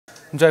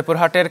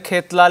জয়পুরহাটের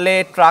খেতলালে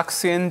truck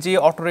CNG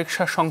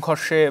autorickshaw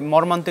সংঘর্ষে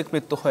মর্মান্তিক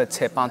মৃত্যু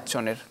হয়েছে ৫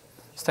 জনের।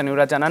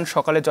 স্থানীয়রা জানান,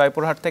 সকালে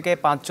জয়পুরহাট থেকে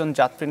 ৫ জন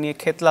যাত্রী নিয়ে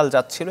খেতলাল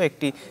যাচ্ছিল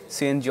একটি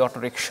সিএনজি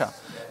অটোরিকশা।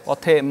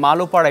 পথে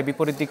মালুপাড়ায়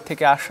বিপরীত দিক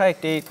থেকে আসা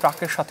একটি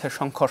ট্রাকের সাথে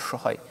সংঘর্ষ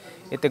হয়।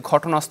 এতে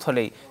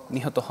ঘটনাস্থলেই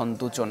নিহত হন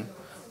 ২ জন।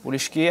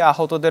 পুলিশ গিয়ে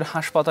আহতদের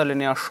হাসপাতালে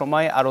নেওয়ার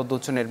সময় আরও ২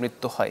 জনের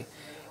মৃত্যু হয়।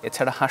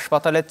 এছাড়া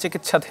হাসপাতালে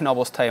চিকিৎসাধীন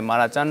অবস্থায়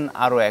মারা যান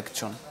আরও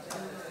একজন।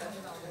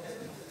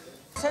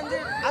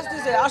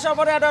 আসার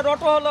পরে একটা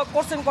অটো হলো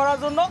কোশ্চেন করার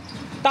জন্য,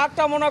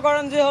 ট্রাকটা মনে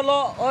করেন যে হলো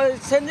ওই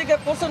সেনজিকে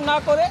কোশ্চেন না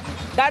করে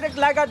ডাইরেক্ট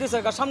লাগা দিয়েছে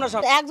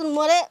সামনাসামনি। একজন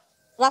মরে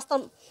রাস্তা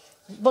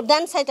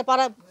ডান সাইডে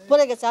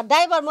পড়ে গেছে, আর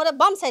ড্রাইভার মরে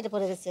বাম সাইডে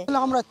পড়ে গেছে।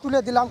 আমরা তুলে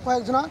দিলাম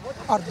কয়েকজন,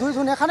 আর 2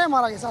 জন এখানে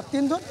মারা গেছে, আর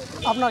 3 জন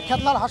আপনার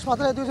খেতলার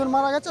হাসপাতালে 2 জন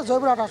মারা গেছে,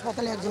 জয়পুরহাট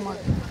হাসপাতালে 1 জন মারা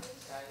গেছে।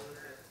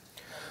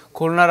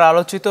 খুলনার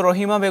আলোচিত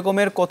রহিমা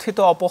বেগমের কথিত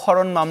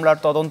অপহরণ মামলার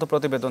তদন্ত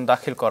প্রতিবেদন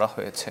দাখিল করা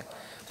হয়েছে।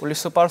 পুলিশ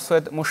সুপার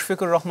সৈয়দ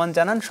মুশফিকুর রহমান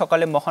জানান,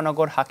 সকালে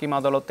মহানগর হাকিম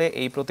আদালতে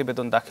এই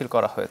প্রতিবেদন দাখিল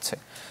করা হয়েছে।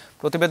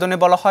 প্রতিবেদনে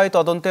বলা হয়,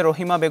 তদন্তে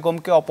রহিমা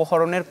বেগমকে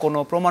অপহরণের কোনো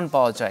প্রমাণ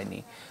পাওয়া যায়নি,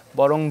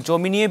 বরং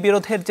জমি নিয়ে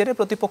বিরোধের জেরে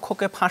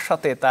প্রতিপক্ষকে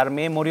ফাঁসাতে তার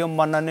মেয়ে মরিয়ম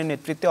মান্নানের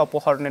নেতৃত্বে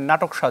অপহরণের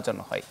নাটক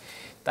সাজানো হয়।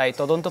 তাই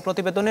তদন্ত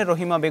প্রতিবেদনে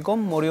রহিমা বেগম,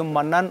 মরিয়ম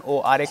মান্নান ও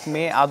আরেক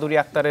মেয়ে আদুরি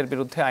আক্তারের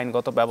বিরুদ্ধে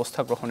আইনগত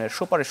ব্যবস্থা গ্রহণের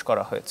সুপারিশ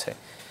করা হয়েছে।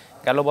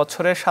 গেল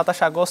বছরের ২৭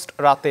 আগস্ট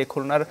রাতে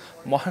খুলনার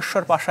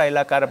মহেশ্বর পাশা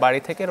এলাকার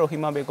বাড়ি থেকে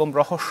রহিমা বেগম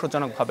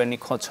রহস্যজনকভাবে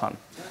নিখোঁজ হন।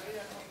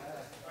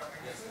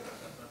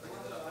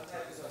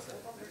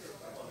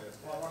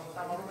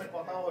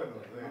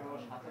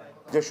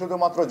 যে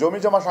শুধুমাত্র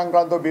জমিজমা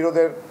সংক্রান্ত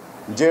বিরোধের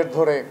জের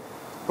ধরে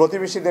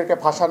প্রতিবেশীদেরকে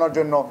ফাঁসানোর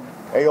জন্য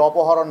এই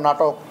অপহরণ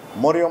নাটক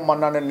মরিয়ম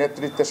মান্নানের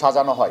নেতৃত্বে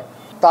সাজানো হয়।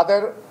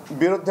 তাদের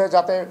বিরুদ্ধে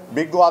যাতে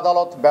বিজ্ঞ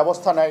আদালত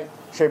ব্যবস্থা নেয়,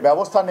 সেই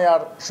ব্যবস্থা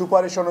নেওয়ার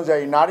সুপারিশ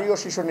অনুযায়ী নারী ও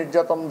শিশু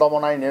নির্যাতন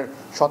দমন আইনের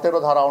 ১৭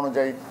 ধারা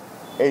অনুযায়ী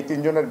এই ৩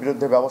 জনের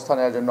বিরুদ্ধে ব্যবস্থা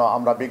নেওয়ার জন্য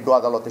আমরা বিজ্ঞ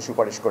আদালতে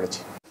সুপারিশ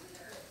করেছি।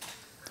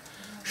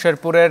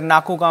 শেরপুরের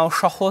নাকুগাঁও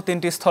সহ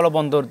 ৩টি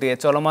স্থলবন্দর দিয়ে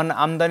চলমান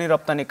আমদানি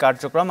রপ্তানি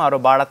কার্যক্রম আরও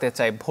বাড়াতে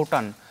চায়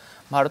ভুটান।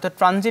 ভারতের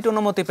ট্রানজিট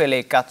অনুমতি পেলে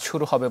কাজ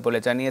শুরু হবে বলে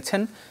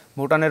জানিয়েছেন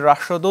ভুটানের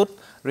রাষ্ট্রদূত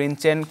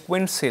রিনচেন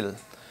কুইনসিল।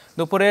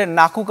 দুপুরে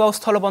নাকুগাঁও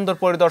স্থলবন্দর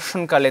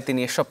পরিদর্শনকালে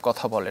তিনি এসব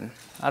কথা বলেন।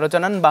 আরও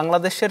জানান,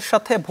 বাংলাদেশের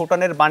সাথে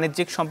ভুটানের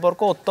বাণিজ্যিক সম্পর্ক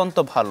অত্যন্ত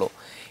ভালো।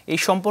 এই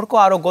সম্পর্ক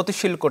আরও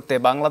গতিশীল করতে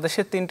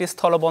বাংলাদেশের 3টি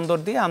স্থলবন্দর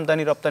দিয়ে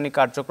আমদানি রপ্তানি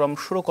কার্যক্রম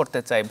শুরু করতে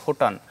চায়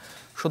ভুটান।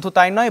 শুধু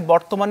তাই নয়,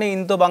 বর্তমানে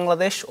ইন্দো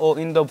বাংলাদেশ ও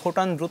ইন্দো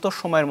ভুটান দ্রুত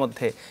সময়ের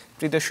মধ্যে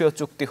ত্রিদেশীয়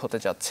চুক্তি হতে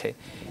যাচ্ছে।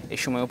 এই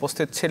সময়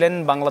উপস্থিত ছিলেন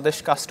বাংলাদেশ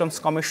কাস্টমস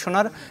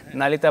কমিশনার,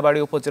 নালিতাবাড়ী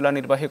উপজেলা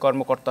নির্বাহী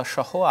কর্মকর্তা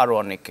সহ আরও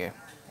অনেকে।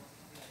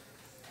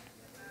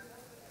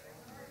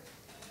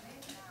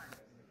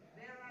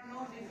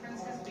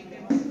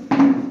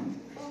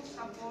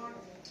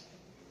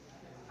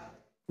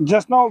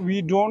 Just now, we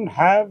don't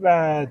have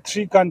a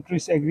 3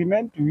 countries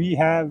agreement. We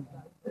have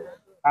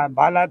a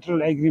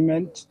bilateral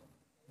agreement,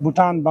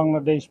 Bhutan,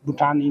 Bangladesh,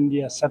 Bhutan,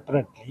 India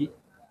separately.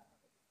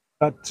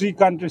 But 3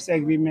 countries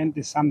agreement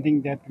is something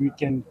that we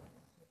can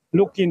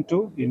look into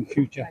in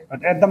future.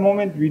 But at the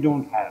moment, we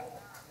don't have.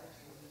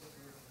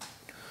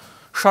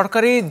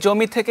 সরকারি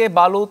জমি থেকে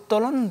বালু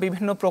উত্তোলন,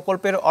 বিভিন্ন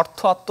প্রকল্পের অর্থ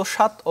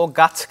আত্মসাৎ ও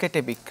গাছ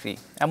কেটে বিক্রি,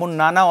 এমন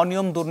নানা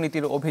অনিয়ম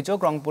দুর্নীতির অভিযোগ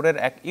রংপুরের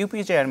এক ইউপি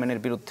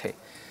চেয়ারম্যানের বিরুদ্ধে।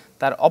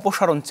 তার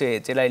অপসারণ চেয়ে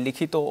জেলায়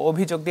লিখিত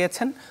অভিযোগ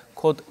দিয়েছেন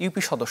খোদ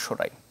ইউপি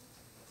সদস্যরাই।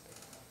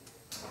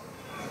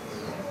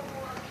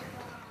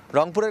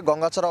 রংপুরের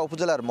গঙ্গাচড়া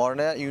উপজেলার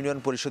মরনেয়া ইউনিয়ন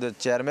পরিষদের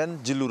চেয়ারম্যান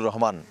জিল্লুর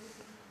রহমান,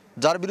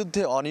 যার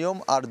বিরুদ্ধে অনিয়ম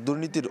আর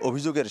দুর্নীতির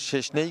অভিযোগের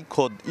শেষ নেই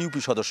খোদ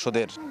ইউপি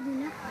সদস্যদের।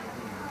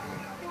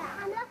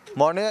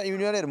 মরনেয়া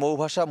ইউনিয়নের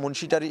মৌভাষা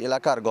মুন্সিটারি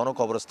এলাকার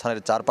গণকবরস্থানের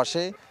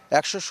চারপাশে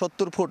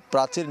 ১৭০ ফুট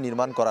প্রাচীর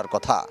নির্মাণ করার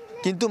কথা,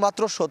 কিন্তু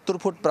মাত্র ৭০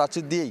 ফুট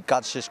প্রাচীর দিয়েই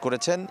কাজ শেষ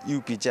করেছেন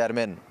ইউপি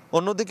চেয়ারম্যান।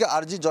 অন্যদিকে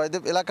আরজি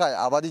জয়দেব এলাকায়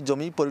আবাদি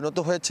জমি পরিণত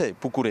হয়েছে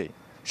পুকুরে।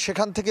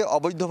 সেখান থেকে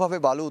অবৈধভাবে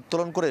বালু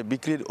উত্তোলন করে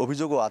বিক্রির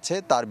অভিযোগও আছে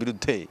তার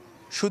বিরুদ্ধে।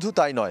 শুধু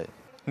তাই নয়,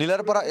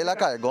 নীলারপাড়া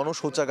এলাকায়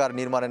গণশৌচাগার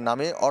নির্মাণের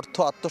নামে অর্থ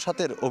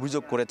আত্মসাতের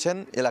অভিযোগ করেছেন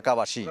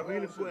এলাকাবাসী।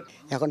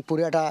 এখন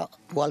পুরোটা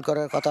ওয়াল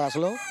করার কথা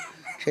আসলো,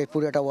 সেই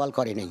পুরোটা ওয়াল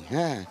করেনি,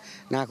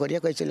 না করিয়া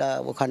কইছিল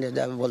ওখানে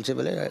বলছে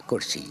বলে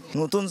করছি।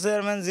 নতুন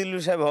চেয়ারম্যান জিল্লু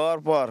সাহেব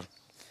হওয়ার পর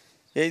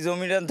এই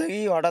জমিটা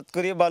থেকেই হঠাৎ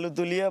করে বালু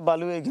তুলিয়ে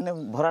বালু এখানে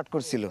ভরাট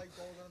করছিল।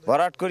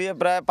 ভরাট করিয়ে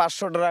প্রায়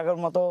 ৫০০ টাকার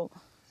মতো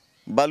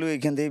বালু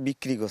এখান থেকে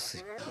বিক্রি করছে।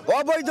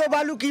 অবৈধ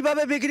বালু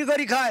কিভাবে বিক্রি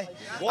করি খায়,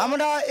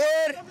 আমরা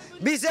এর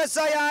বিশেষ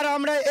চাই, আর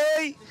আমরা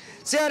এই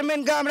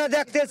চেয়ারম্যানকে আমরা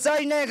দেখতে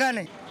চাই না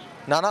এখানে।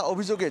 নানা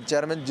অভিযোগে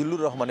চেয়ারম্যান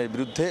জিল্লুর রহমানের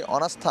বিরুদ্ধে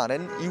অনাস্থা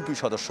আনেন ইউপি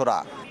সদস্যরা।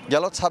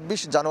 গেল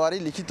 ২৬ জানুয়ারি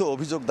লিখিত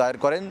অভিযোগ দায়ের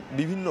করেন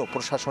বিভিন্ন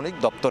প্রশাসনিক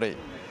দপ্তরে।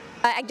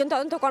 একজন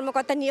তদন্ত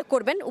কর্মকর্তা নিয়োগ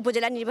করবেন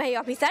উপজেলা নির্বাহী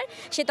অফিসার,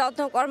 সে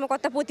তদন্ত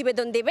কর্মকর্তা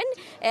প্রতিবেদন দেবেন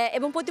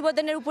এবং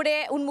প্রতিবেদনের উপরে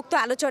উন্মুক্ত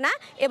আলোচনা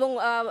এবং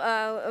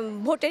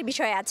ভোটের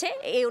বিষয় আছে,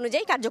 এই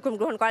অনুযায়ী কার্যক্রম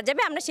গ্রহণ করা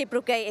যাবে। আমরা সেই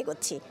প্রক্রিয়ায়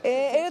এগোচ্ছি।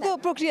 এটা তো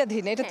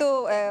প্রক্রিয়াধীন, এটা তো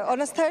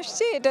অনাস্থা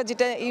আসছে, এটা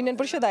যেটা ইউনিয়ন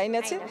পরিষদ আইন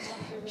আছে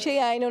সেই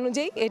আইন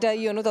অনুযায়ী এটা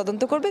ইউনো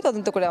তদন্ত করবে,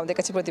 তদন্ত করে আমাদের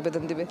কাছে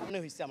প্রতিবেদন দেবে।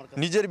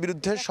 নিজের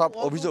বিরুদ্ধে সব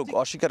অভিযোগ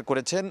অস্বীকার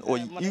করেছেন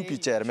ওই ইউপি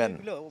চেয়ারম্যান।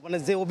 মানে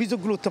যে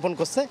অভিযোগগুলো উত্থাপন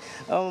করছে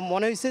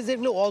মনে হয়েছে যে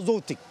এগুলো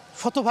অযৌক্তিক,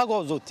 শতভাগ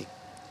অযৌক্তিক।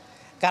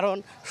 কারণ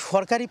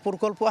সরকারি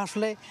প্রকল্প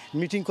আসলে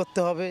মিটিং করতে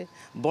হবে,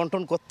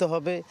 বন্টন করতে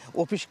হবে,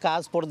 অফিস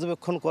কাজ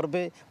পর্যবেক্ষণ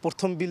করবে,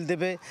 প্রথম বিল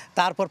দেবে,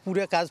 তারপর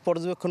পুরো কাজ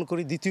পর্যবেক্ষণ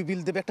করে দ্বিতীয়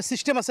বিল দেবে, একটা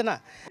সিস্টেম আছে না।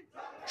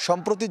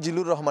 সম্প্রতি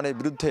জিলুর রহমানের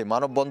বিরুদ্ধে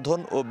মানববন্ধন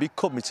ও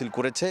বিক্ষোভ মিছিল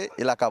করেছে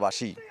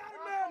এলাকাবাসী।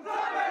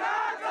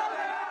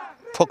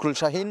 ফখরুল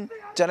শাহিন,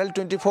 চ্যানেল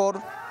 24,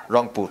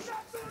 রংপুর।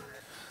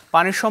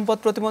 পানি সম্পদ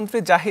প্রতিমন্ত্রী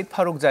জাহিদ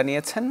ফারুক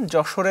জানিয়েছেন,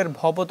 যশোরের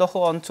ভবদহ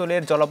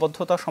অঞ্চলের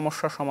জলাবদ্ধতা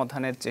সমস্যা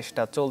সমাধানের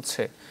চেষ্টা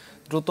চলছে,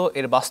 দ্রুত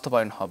এর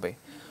বাস্তবায়ন হবে।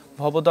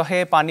 ভবদহে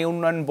পানি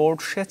উন্নয়ন বোর্ড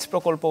সেচ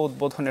প্রকল্প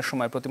উদ্বোধনের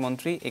সময়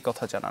প্রতিমন্ত্রী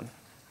একথা জানান।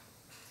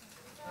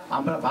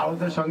 আমরা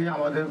ভারতের সঙ্গে,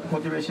 আমাদের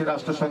প্রতিবেশী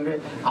রাষ্ট্রের সঙ্গে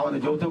আমাদের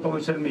যৌথ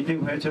কমিশন মিটিং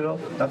হয়েছিল,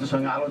 তাদের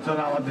সঙ্গে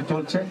আলোচনা আমাদের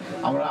চলছে।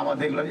 আমরা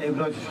আমাদের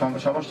এগুলো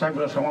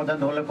সমস্যাগুলো সমাধান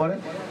হলে পরে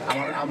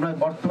আমরা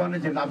বর্তমানে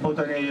যে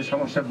নাব্যতা নিয়ে এই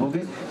সমস্যা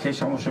ভুগি, সেই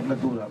সমস্যাগুলো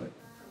দূর হবে।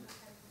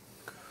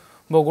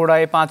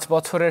 বগুড়ায় 5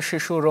 বছরের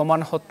শিশু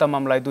রোমান হত্যা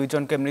মামলায় 2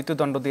 জনকে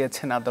মৃত্যুদণ্ড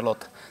দিয়েছেন আদালত।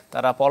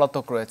 তারা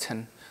পলাতক রয়েছেন।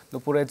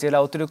 দুপুরে জেলা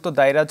অতিরিক্ত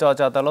দায়রা জজ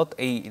আদালত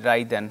এই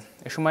রায় দেন।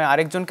 এ সময়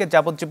আরেকজনকে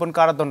যাবজ্জীবন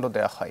কারাদণ্ড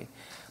দেওয়া হয়।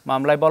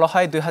 মামলায় বলা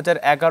হয়,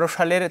 2011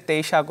 সালের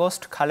 23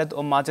 আগস্ট খালেদ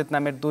ও মাজেদ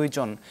নামের 2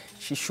 জন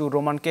শিশু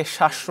রোমানকে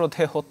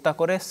শ্বাসরোধে হত্যা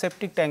করে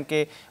সেপটিক ট্যাঙ্কে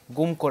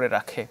গুম করে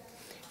রাখে।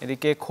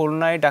 এদিকে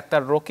খুলনায়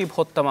ডাক্তার রকিব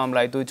হত্যা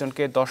মামলায় 2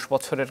 জনকে 10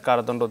 বছরের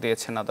কারাদণ্ড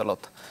দিয়েছেন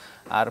আদালত।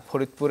 আর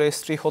ফরিদপুরে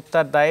স্ত্রী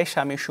হত্যার দায়ে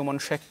স্বামী সুমন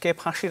শেখকে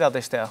ফাঁসির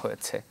আদেশ দেওয়া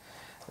হয়েছে।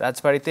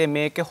 রাজবাড়ীতে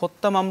মেয়েকে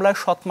হত্যা মামলায়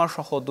সৎমা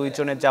সহ 2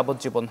 জনের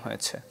যাবজ্জীবন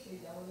হয়েছে।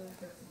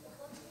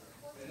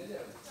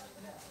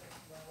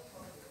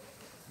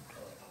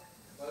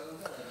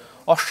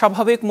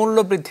 অস্বাভাবিক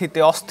মূল্যবৃদ্ধিতে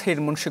অস্থির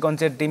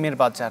মুন্সিগঞ্জের ডিমের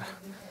বাজার।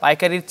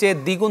 পাইকারির চেয়ে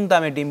দ্বিগুণ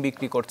দামে ডিম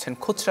বিক্রি করছেন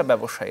খুচরা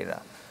ব্যবসায়ীরা।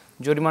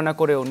 জরিমানা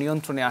করেও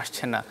নিয়ন্ত্রণে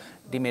আসছে না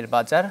ডিমের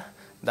বাজার,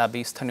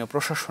 দাবি স্থানীয়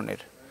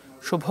প্রশাসনের।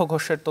 শুভ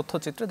ঘোষের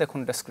তথ্যচিত্রে দেখুন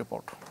ডেস্ক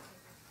রিপোর্ট।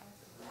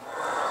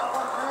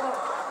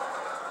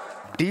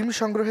 ডিম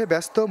সংগ্রহে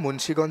ব্যস্ত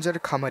মুন্সিগঞ্জের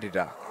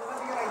খামারিরা।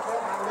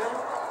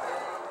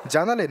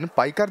 জানালেন,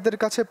 পাইকারদের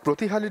কাছে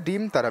প্রতি হালি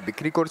ডিম তারা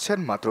বিক্রি করছেন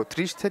মাত্র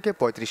 30 থেকে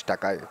 35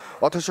 টাকায়,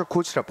 অথচ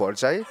খুচরা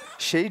পর্যায়ে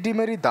সেই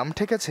ডিমেরই দাম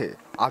ঠেকেছে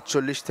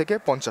 48 থেকে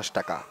 50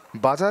 টাকা।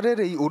 বাজারের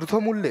এই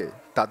ঊর্ধ্বমূল্যে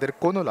তাদের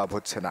কোনো লাভ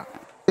হচ্ছে না।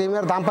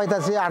 ডিমের দাম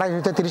পাইতেছি 28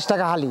 হইতে 30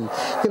 টাকা হালি,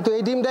 কিন্তু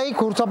এই ডিমটাই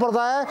খুচরা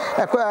পর্যায়ে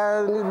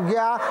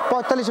গিয়া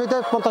 45 হইতে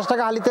 50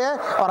 টাকা হালিতে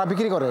ওরা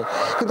বিক্রি করে।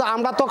 কিন্তু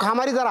আমরা তো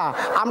খামারি যারা,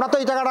 আমরা তো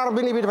এই টাকাটা আর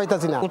বেনিফিট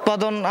পাইতেছি না।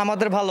 উৎপাদন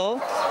আমাদের ভালো,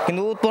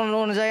 কিন্তু উৎপাদন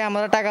অনুযায়ী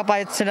আমরা টাকা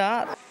পাচ্ছি না।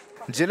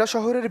 জেলা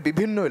শহরের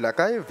বিভিন্ন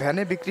এলাকায়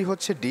ভ্যানে বিক্রি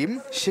হচ্ছে ডিম,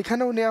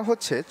 সেখানেও নেওয়া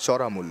হচ্ছে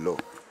চড়া মূল্য।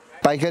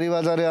 পাইকারি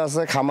বাজারে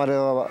আছে,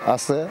 খামারেও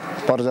আছে,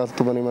 পর্যাপ্ত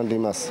পরিমাণ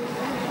ডিম আছে,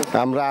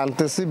 আমরা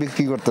আনতেছি,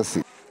 বিক্রি করতেছি।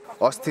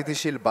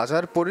 অস্থিতিশীল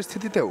বাজার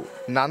পরিস্থিতিতেও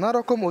নানা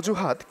রকম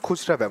অজুহাত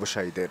খুচরা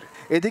ব্যবসায়ীদের।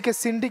 এদিকে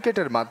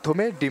সিন্ডিকেটের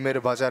মাধ্যমে ডিমের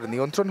বাজার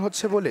নিয়ন্ত্রণ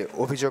হচ্ছে বলে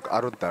অভিযোগ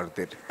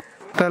আড়তদারদের।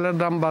 তেলের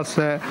দাম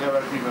বাড়ছে,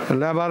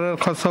 লেবারের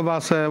খরচ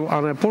বাড়ছে,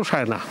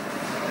 পোষায় না,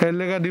 এর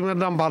লেগে ডিমের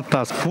দাম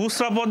বাড়তেছে।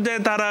 খুচরা পর্যায়ে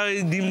তারা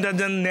এই ডিমটা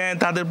যে নেয়,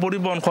 তাদের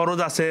পরিবহন খরচ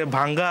আছে,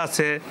 ভাঙ্গা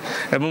আছে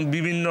এবং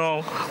বিভিন্ন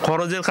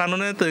খরচের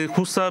কারণে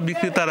খুচরা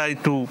বিক্রেতারা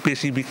একটু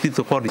বেশি বিক্রিত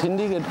করে।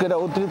 সিন্ডিকেটরা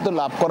অতিরিক্ত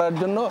লাভ করার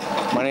জন্য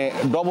মানে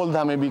ডবল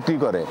দামে বিক্রি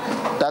করে,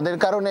 তাদের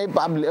কারণে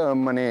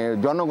মানে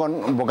জনগণ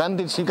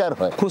ভোগান্তির শিকার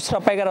হয়। খুচরা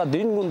পাইকাররা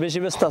দিন গুণ বেশি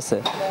ব্যস্ত আছে,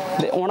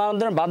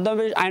 ওনাদের বাধ্য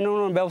আইন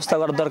ব্যবস্থা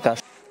করার দরকার।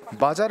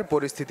 বাজার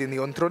পরিস্থিতি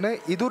নিয়ন্ত্রণে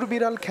ইঁদুর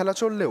বিড়াল খেলা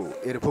চললেও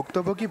এর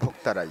ভুক্তভোগী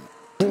ভোক্তারাই।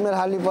 ডিমের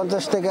হালি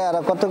 50 টাকা, আর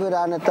কত করে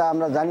আনে তা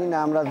আমরা জানি না।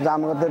 আমরা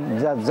আমাদের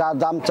যা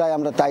দাম চাই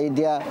আমরা তাই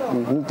দিয়া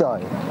নিতে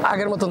হয়।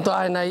 আগের মতন তো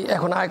আয় নাই,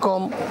 এখন আয়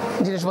কম,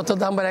 জিনিসপত্রের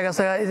দাম বেড়ে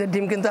গেছে। এই যে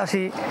ডিম কিনতে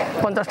আসি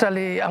 50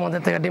 টালি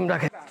আমাদের থেকে ডিম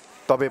রাখে।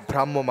 তবে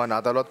ভ্রাম্যমাণ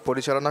আদালত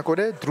পরিচালনা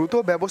করে দ্রুত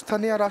ব্যবস্থা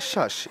নেওয়ার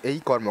আশ্বাস এই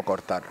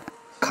কর্মকর্তার।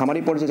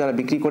 খামারি পর্যায়ে যারা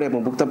বিক্রি করে এবং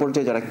ভোক্তা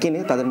পর্যায়ে যারা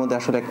কেনে, তাদের মধ্যে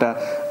আসলে একটা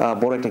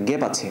বড় একটা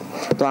গ্যাপ আছে।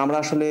 তো আমরা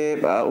আসলে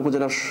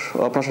উপজেলা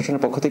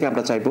প্রশাসনের পক্ষ থেকে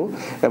আমরা চাইবো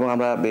এবং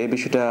আমরা এই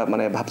বিষয়টা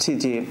মানে ভাবছি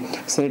যে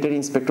স্যানিটারি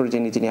ইন্সপেক্টর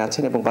যিনি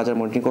আছেন এবং বাজার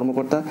মনিটরিং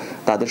কর্মকর্তা,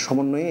 তাদের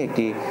সমন্বয়ে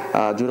একটি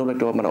জোরালো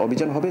একটা মানে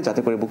অভিযান হবে,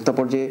 যাতে করে ভোক্তা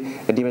পর্যায়ে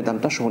ডিমের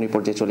দামটা সহনীয়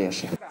পর্যায়ে চলে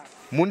আসে।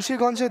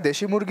 মুন্সিগঞ্জে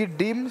দেশি মুরগির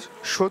ডিম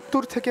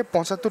 70 থেকে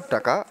 75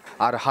 টাকা,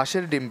 আর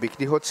হাঁসের ডিম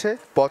বিক্রি হচ্ছে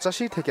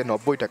 85 থেকে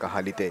 90 টাকা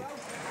হালিতে।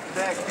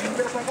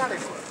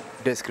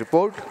 Desk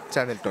report,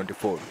 channel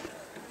 24।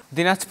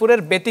 দিনাজপুরের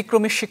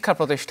ব্যতিক্রমী শিক্ষা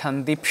প্রতিষ্ঠান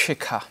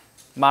দীপশিক্ষা।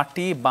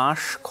 মাটি,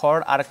 বাঁশ,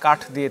 খড় আর কাঠ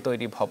দিয়ে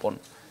তৈরি ভবন।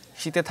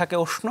 শীতে থাকে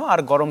উষ্ণ আর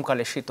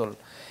গরমকালে শীতল।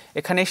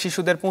 এখানে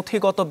শিশুদের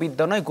পুঁথিগত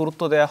বিদ্যা নয়,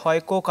 গুরুত্ব দেওয়া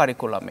হয় কো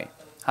কারিকুলামে।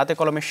 হাতে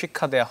কলমে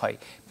শিক্ষা দেওয়া হয়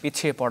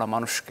পিছিয়ে পড়া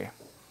মানুষকে।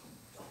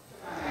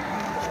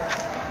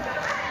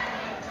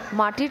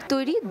 মাটির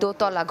তৈরি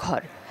দোতলা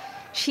ঘর,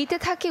 শীতে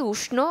থাকে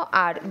উষ্ণ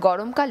আর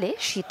গরমকালে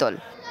শীতল।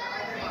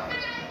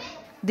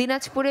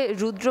 দিনাজপুরে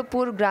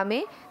রুদ্রপুর গ্রামে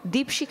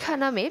দীপশিখা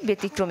নামে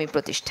ব্যতিক্রমী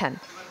প্রতিষ্ঠান।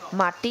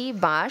 মাটি,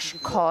 বাঁশ,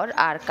 খড়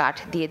আর কাঠ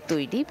দিয়ে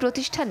তৈরি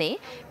প্রতিষ্ঠানে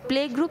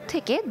প্লে গ্রুপ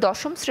থেকে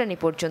 10ম শ্রেণী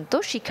পর্যন্ত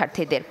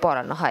শিক্ষার্থীদের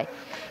পড়ানো হয়।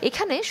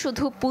 এখানে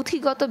শুধু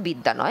পুঁথিগত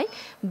বিদ্যা নয়,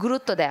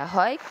 গুরুত্ব দেওয়া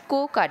হয়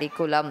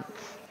কো-কারিকুলাম।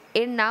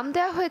 এর নাম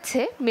দেওয়া হয়েছে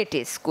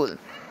মেটে স্কুল।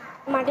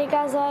 মাটির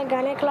কাজ হয়,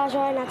 গানের ক্লাস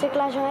হয়, নাচের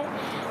ক্লাস হয়,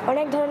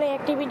 অনেক ধরনের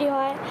অ্যাক্টিভিটি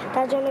হয়,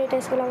 তার জন্য এটা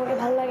স্কুল আমাকে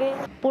ভালো লাগে।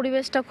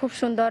 পরিবেশটা খুব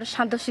সুন্দর,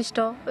 শান্তশিষ্ট,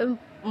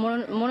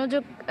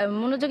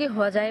 মনোযোগী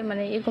হওয়া যায়,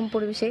 মানে এরকম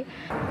পরিবেশে।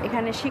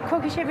 এখানে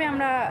শিক্ষক হিসেবে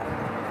আমরা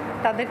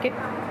তাদেরকে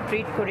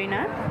ট্রিট করি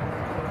না,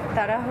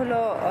 তারা হলো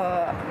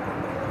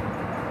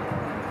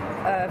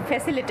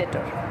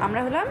ফ্যাসিলিটেটর, আমরা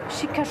হলাম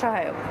শিক্ষা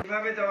সহায়ক।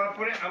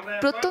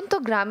 প্রত্যন্ত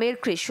গ্রামের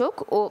কৃষক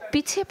ও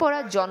পিছিয়ে পড়া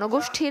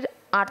জনগোষ্ঠীর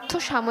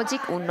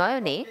আর্থসামাজিক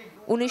উন্নয়নে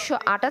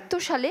 1978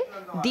 সালে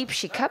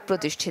দীপশিখা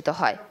প্রতিষ্ঠিত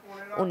হয়।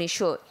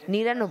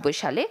 1999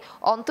 সালে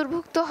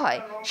অন্তর্ভুক্ত হয়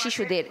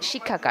শিশুদের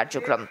শিক্ষা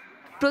কার্যক্রম।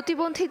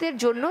 প্রতিবন্ধীদের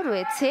জন্য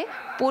রয়েছে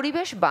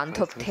পরিবেশ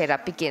বান্ধব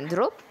থেরাপি কেন্দ্র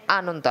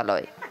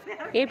আনন্দালয়।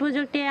 এই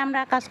প্রজেক্টে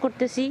আমরা কাজ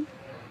করতেছি,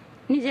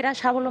 নিজেরা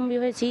স্বাবলম্বী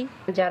হয়েছি।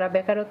 যারা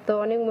বেকারত্ব,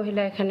 অনেক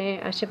মহিলা এখানে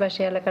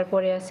আশেপাশে এলাকার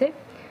পড়ে আছে,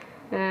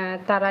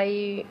 তারাই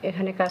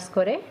এখানে কাজ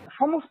করে।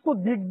 সমস্ত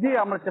দিক দিয়ে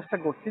আমরা চেষ্টা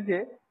করছি যে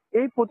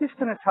এই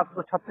প্রতিষ্ঠানের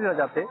ছাত্রছাত্রীরা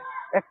যাতে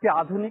একটি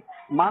আধুনিক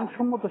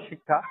মানসম্মত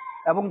শিক্ষা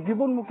এবং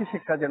জীবনমুখী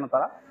শিক্ষা যেন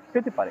তারা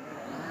পেতে পারে।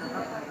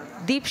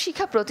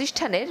 দীপশিখা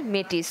প্রতিষ্ঠানের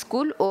মেটি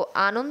স্কুল ও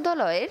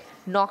আনন্দালয়ের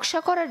নকশা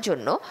করার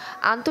জন্য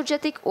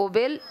আন্তর্জাতিক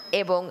ওবেল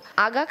এবং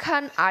আগা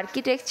খান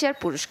আর্কিটেকচার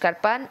পুরস্কার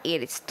পান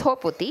এর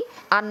স্থপতি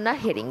আন্না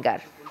হেরিঙ্গার।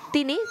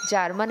 তিনি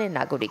জার্মানের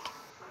নাগরিক।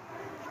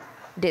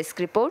 Desk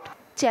report,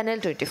 channel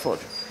 24।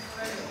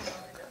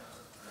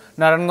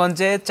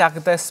 নারায়ণগঞ্জে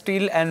চাকদা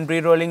স্টিল অ্যান্ড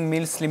রি-রোলিং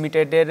মিলস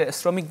লিমিটেডের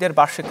শ্রমিকদের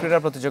বার্ষিক ক্রীড়া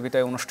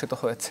প্রতিযোগিতায় অনুষ্ঠিত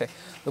হয়েছে।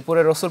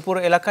 দুপুরে রসুলপুর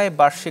এলাকায়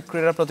বার্ষিক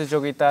ক্রীড়া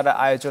প্রতিযোগিতার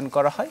আয়োজন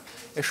করা হয়।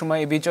 এ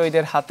সময়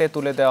বিজয়ীদের হাতে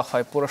তুলে দেওয়া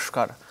হয়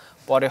পুরস্কার।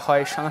 পরে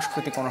হয়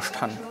সাংস্কৃতিক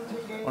অনুষ্ঠান।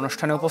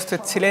 অনুষ্ঠানে উপস্থিত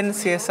ছিলেন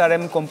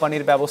সিএসআরএম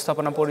কোম্পানির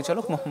ব্যবস্থাপনা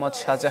পরিচালক মোহাম্মদ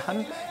শাহজাহান,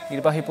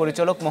 নির্বাহী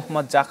পরিচালক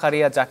মোহাম্মদ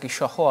জাকারিয়া জাকি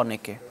সহ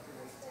অনেকে।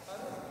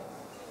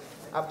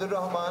 আব্দুর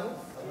রহমান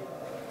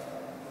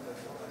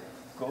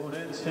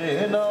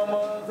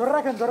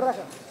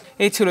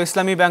এই ছিল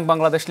ইসলামী ব্যাংক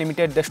বাংলাদেশ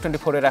লিমিটেড দেশ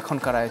 24-এর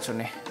এখনকার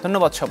আয়োজনে।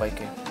 ধন্যবাদ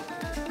সবাইকে।